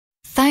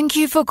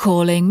Thank you for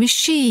calling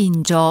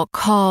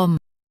machine.com.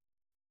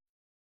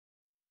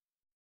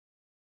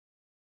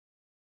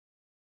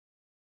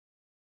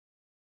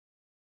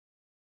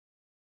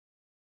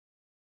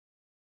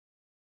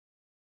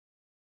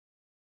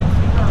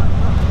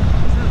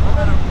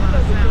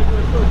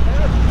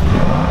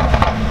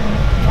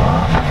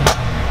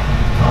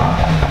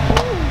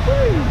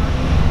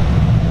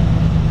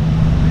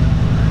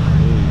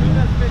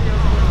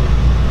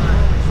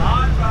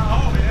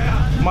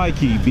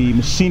 Mikey B,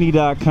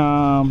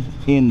 Machine.com,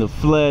 in the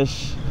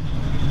flesh,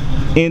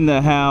 in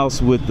the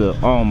house with the,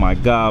 oh my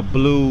God,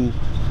 blue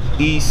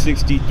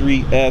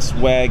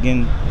E63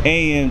 Wagon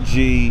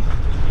AMG,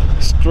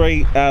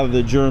 straight out of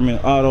the German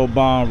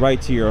Autobahn, right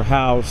to your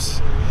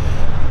house.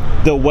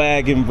 The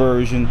wagon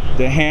version,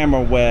 the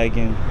Hammer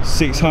wagon,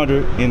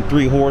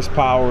 603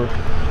 horsepower,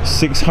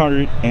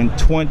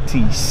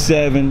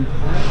 627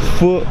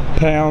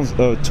 foot-pounds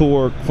of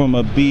torque from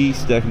a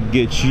beast that can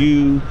get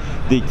you,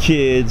 the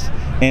kids,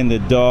 and the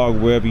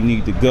dog wherever you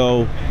need to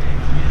go.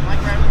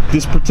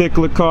 This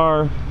particular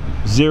car,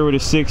 0 to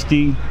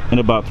 60 in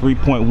about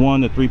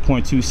 3.1 to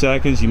 3.2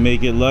 seconds. You may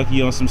get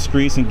lucky on some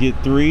streets and get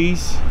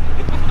 3s.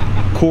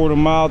 Quarter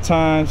mile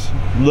times,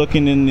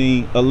 looking in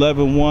the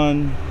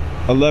 11.1,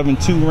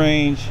 11.2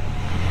 range,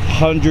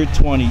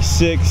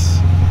 126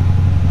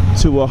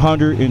 to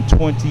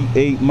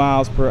 128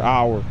 miles per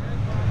hour.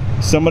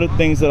 Some of the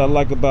things that I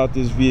like about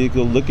this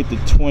vehicle, look at the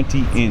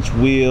 20-inch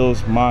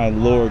wheels, my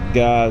Lord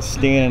God,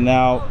 standing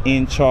out,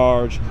 in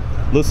charge.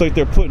 Looks like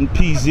they're putting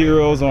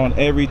P0s on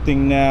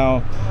everything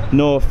now.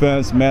 No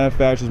offense,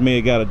 manufacturers may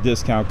have got a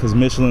discount because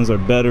Michelins are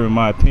better in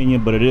my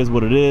opinion, but it is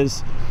what it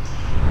is.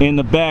 In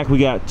the back we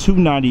got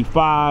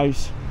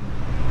 295s,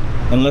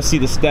 and let's see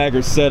the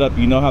staggered setup.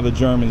 You know how the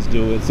Germans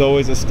do it. It's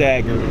always a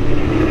stagger.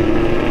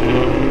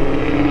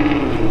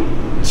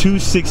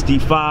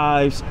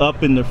 265s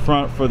up in the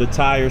front for the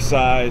tire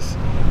size.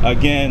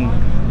 Again,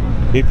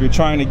 if you're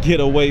trying to get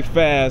away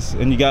fast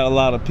and you got a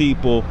lot of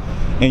people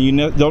and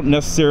you don't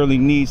necessarily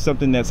need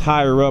something that's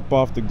higher up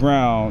off the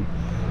ground,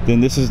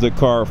 then this is the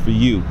car for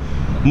you.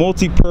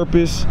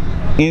 Multi-purpose.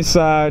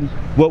 Inside,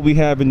 what we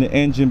have in the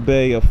engine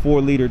bay, a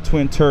 4-liter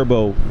twin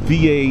turbo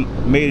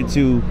V8, made it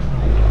to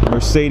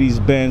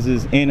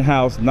Mercedes-Benz's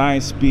in-house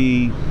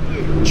 9-speed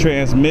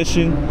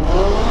transmission.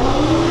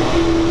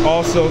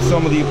 Also,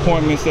 some of the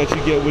appointments that you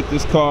get with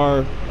this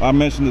car, I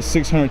mentioned the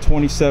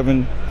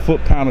 627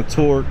 foot-pound of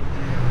torque.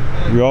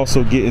 You're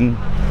also getting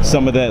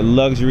some of that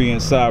luxury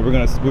inside. We're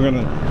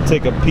gonna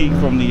take a peek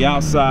from the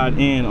outside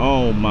in.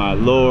 Oh my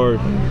Lord!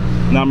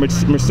 Now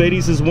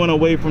Mercedes has went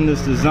away from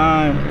this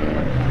design.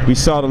 We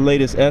saw the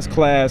latest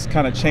S-Class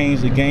kind of change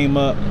the game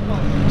up,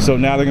 so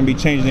now they're gonna be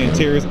changing the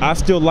interiors. I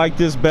still like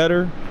this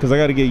better because I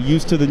got to get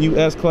used to the new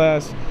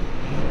S-Class.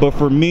 But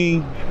for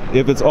me,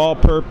 if it's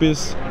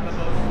all-purpose,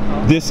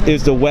 this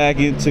is the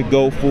wagon to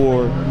go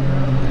for,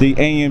 the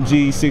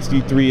AMG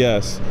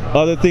 63S.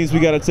 Other things we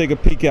got to take a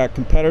peek at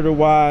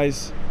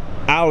competitor-wise: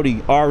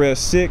 Audi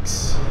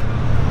RS6,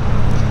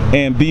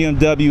 and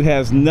BMW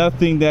has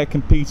nothing that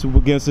competes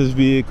against this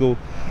vehicle.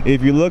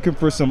 If you're looking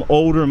for some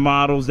older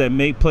models that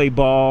may play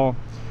ball,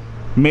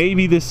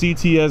 maybe the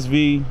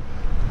CTSV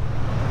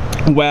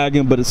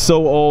wagon, but it's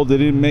so old they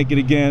didn't make it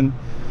again.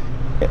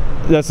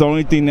 That's the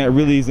only thing that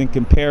really is in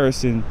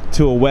comparison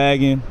to a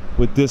wagon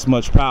with this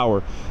much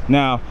power.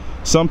 Now,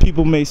 some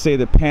people may say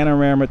the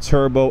Panorama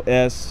Turbo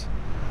S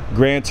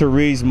Gran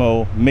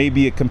Turismo may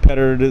be a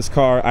competitor to this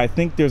car. I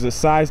think there's a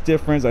size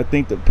difference. I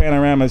think the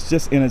Panorama is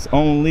just in its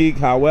own league.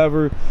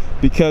 However,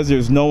 because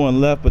there's no one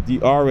left but the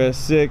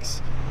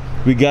RS6,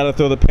 we got to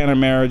throw the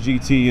Panamera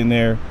GT in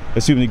there,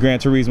 assuming the Gran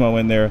Turismo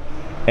in there,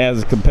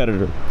 as a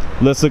competitor.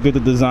 Let's look at the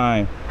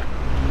design.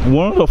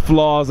 One of the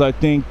flaws I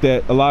think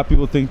that a lot of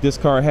people think this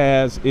car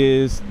has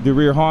is the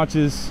rear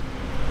haunches.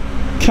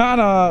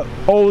 Kind of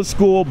old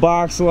school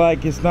box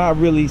like. It's not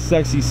really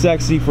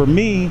sexy for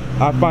me.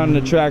 I find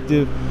it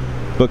attractive,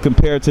 but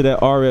compared to that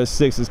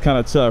RS6, it's kind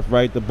of tough,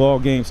 right? The ball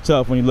game's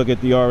tough when you look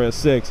at the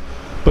RS6,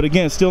 but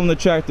again, still an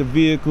attractive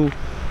vehicle.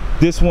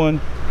 This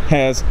one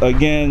has,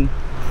 again,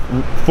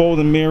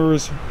 folding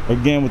mirrors,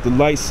 again with the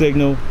light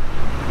signal,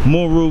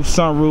 moonroof,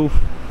 sunroof.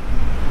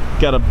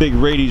 Got a big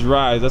Radies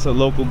Rise. That's a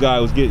local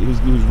guy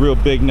who's real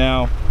big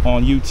now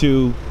on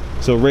YouTube.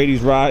 So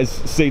Radies Rise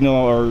signal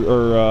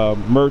or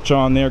merch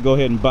on there. Go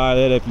ahead and buy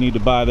that if you need to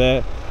buy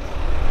that.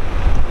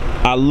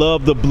 I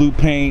love the blue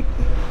paint.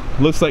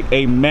 Looks like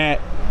a matte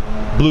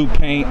blue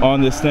paint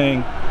on this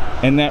thing,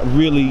 and that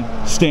really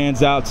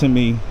stands out to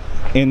me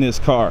in this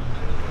car.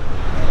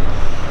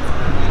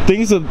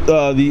 Things of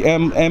the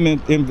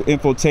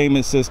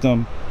infotainment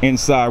system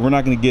inside, we're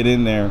not going to get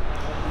in there.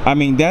 I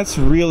mean, that's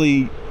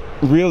really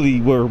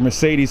where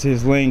Mercedes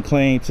is laying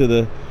claim to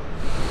the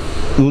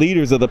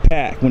leaders of the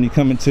pack when you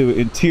come into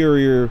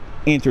interior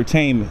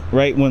entertainment,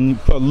 right? When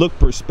from a look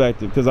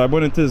perspective, because I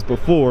went into this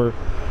before,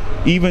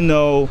 even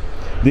though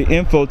the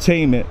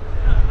infotainment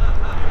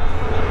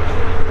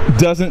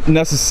doesn't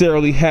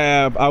necessarily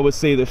have, I would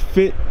say, the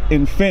fit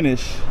and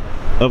finish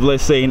of,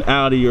 let's say, an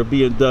Audi or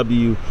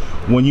BMW,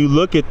 when you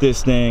look at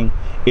this thing,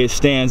 it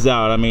stands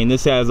out. I mean,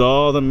 this has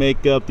all the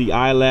makeup, the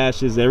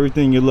eyelashes,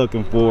 everything you're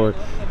looking for.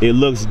 It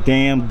looks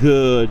damn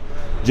good,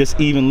 just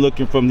even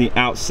looking from the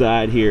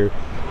outside here.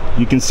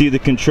 You can see the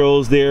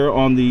controls there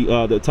on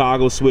the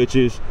toggle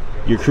switches,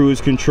 your cruise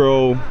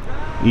control,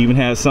 even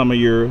has some of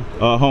your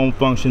home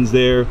functions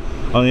there.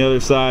 On the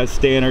other side,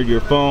 standard,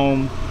 your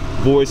phone,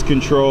 voice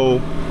control,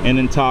 and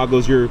then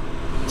toggles your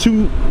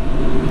two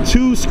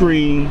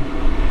screen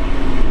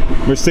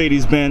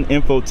Mercedes-Benz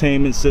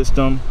infotainment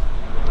system.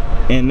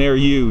 And they're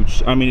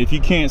huge. I mean, if you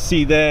can't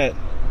see that,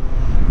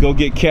 go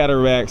get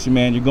cataracts,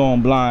 man. You're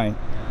going blind.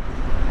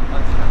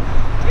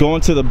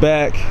 Going to the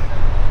back,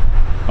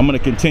 I'm going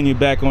to continue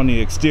back on the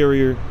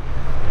exterior.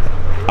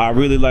 I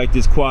really like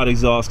this quad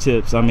exhaust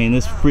tips. I mean,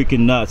 it's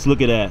freaking nuts. Look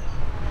at that.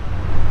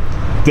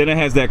 Then it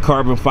has that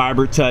carbon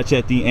fiber touch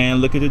at the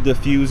end. Look at the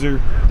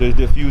diffuser. The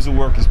diffuser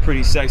work is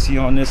pretty sexy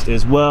on this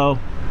as well.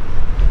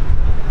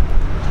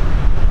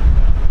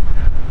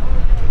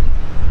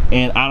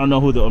 And I don't know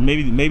who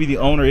maybe the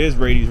owner is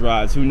Rady's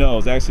Rods, who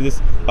knows. Actually,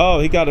 this, oh,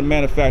 he got a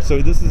manufacturer.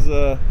 So this is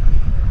a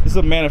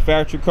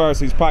manufactured car,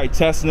 so he's probably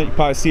testing it. You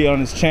probably see it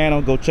on his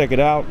channel. Go check it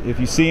out if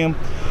you see him.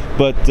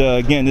 But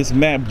again, this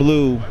matte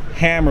blue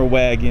Hammer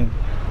wagon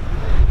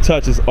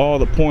touches all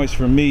the points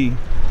for me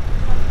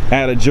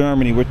out of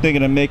Germany. We're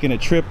thinking of making a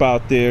trip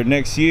out there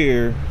next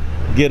year,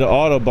 get an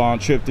Autobahn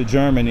trip to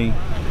Germany.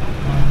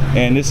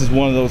 And this is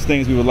one of those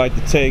things we would like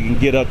to take and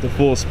get up to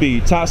full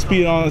speed. Top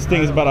speed on this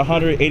thing is about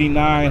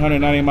 189,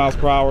 190 miles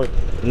per hour,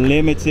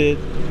 limited.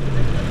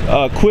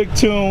 Quick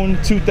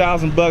tune,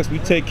 2,000 bucks. We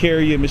take care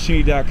of you at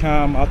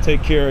Machine.com. I'll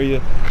take care of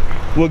you.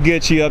 We'll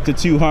get you up to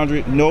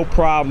 200, no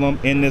problem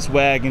in this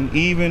wagon,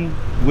 even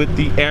with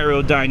the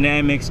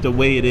aerodynamics the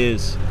way it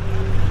is.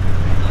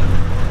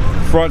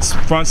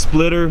 Front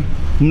splitter,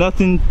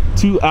 nothing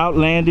too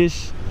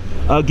outlandish.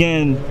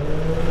 Again,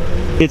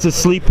 it's a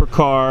sleeper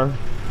car.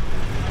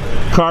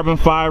 Carbon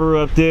fiber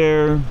up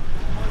there.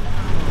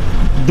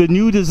 The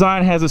new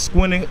design has a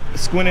squinted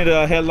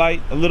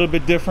headlight, a little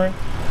bit different.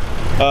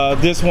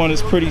 This one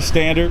is pretty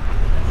standard.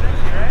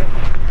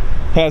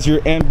 Has your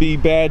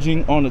MB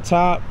badging on the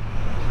top.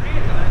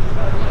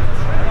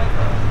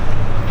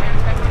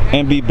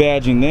 MB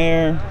badging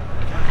there.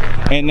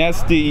 And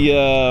that's the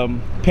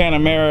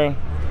Panamera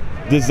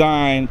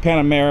design,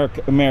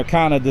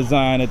 Americana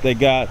design that they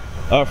got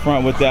up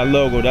front with that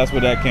logo. That's where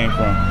that came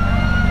from.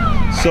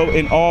 So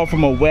in all,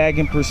 from a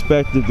wagon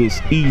perspective, this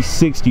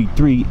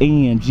E63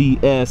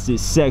 AMG,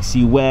 this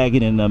sexy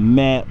wagon in the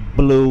matte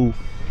blue.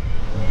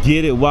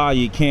 Get it while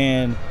you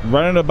can.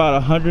 Running about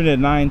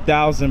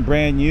 109,000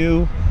 brand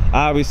new.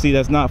 Obviously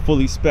that's not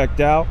fully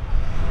spec'd out,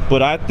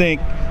 but I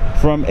think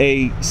from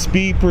a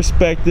speed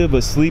perspective,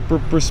 a sleeper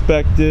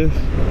perspective,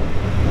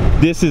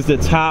 this is the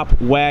top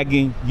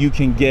wagon you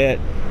can get.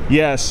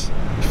 Yes,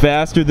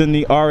 faster than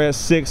the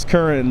RS6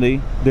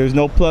 currently. There's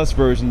no plus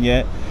version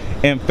yet.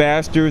 And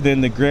faster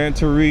than the Gran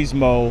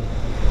Turismo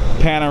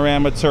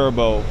Panorama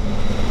Turbo.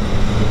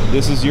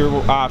 This is your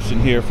option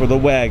here for the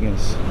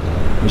wagons.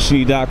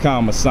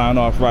 Machine.com will sign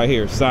off right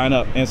here. Sign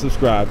up and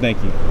subscribe.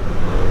 Thank you.